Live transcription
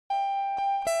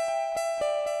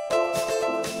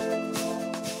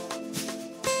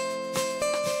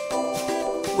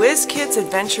WHIZ Kids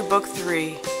Adventure Book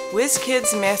 3, WHIZ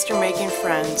Kids Master Making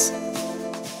Friends.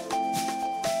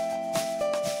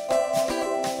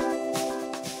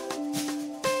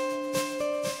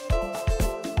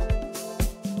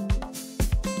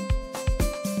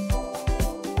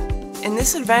 In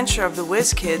this adventure of the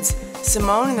WHIZ Kids,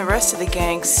 Simone and the rest of the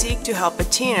gang seek to help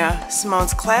Bettina,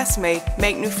 Simone's classmate,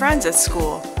 make new friends at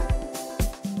school.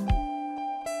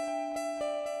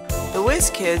 The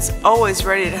WHIZ Kids, always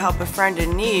ready to help a friend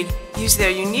in need, use their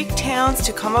unique talents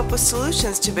to come up with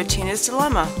solutions to Bettina's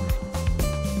dilemma.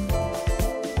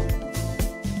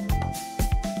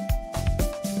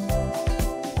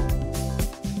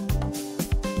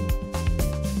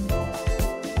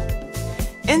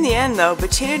 In the end, though,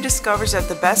 Bettina discovers that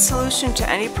the best solution to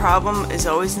any problem is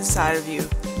always inside of you.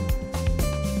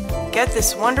 Get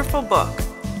this wonderful book.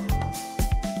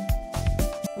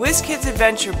 WHIZ Kids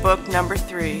Adventure Book Number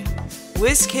 3,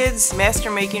 WHIZ Kids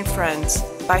Master Making Friends,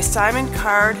 by Simon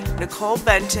Card, Nicole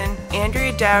Benton,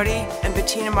 Andrea Dowdy, and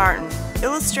Bettina Martin.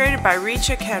 Illustrated by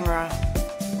Richa Kenra.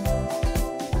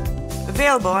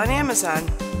 Available on Amazon.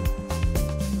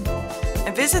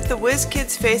 And visit the WHIZ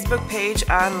Kids Facebook page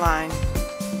online.